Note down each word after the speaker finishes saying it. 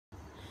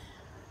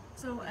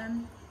So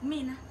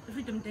mina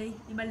Freedom Day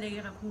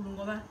ibaluleke kakhulu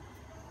ngoba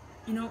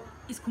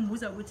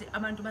isikhumbuza ukuthi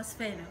abantu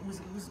basifela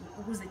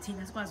ukuze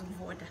thina sikwazi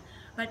ukuvota.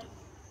 But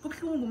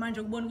kubuhlungu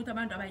manje ukubona ukuthi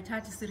abantu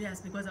abayithathi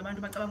serious because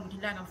abantu bacabanga ukuthi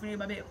ilanga kufanele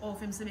babe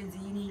off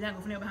emsebenzini, ilanga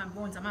kufanele bahambe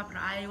bonza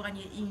ama-braai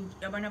okanye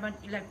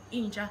abantu like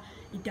intsha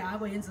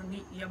idako yenza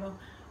yabo.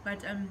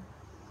 But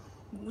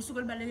usuku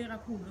olubaluleke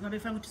kakhulu ngabe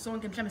kufanele ukuthi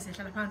sonke mhlawumbe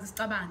siyahlala phansi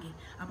sicabange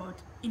about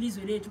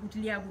ilizwe lethu ukuthi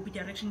liya kuphi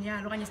direction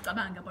yalo, okanye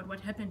sicabange about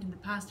what happened in the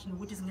past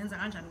nokuthi singenza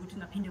kanjani ukuthi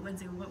kungaphinde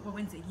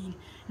kwenzekile,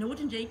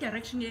 nokuthi nje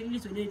i-direction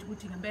yelizwe lethu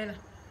ukuthi ngempela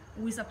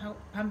uyisa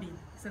phambili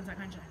senza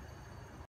kanjani.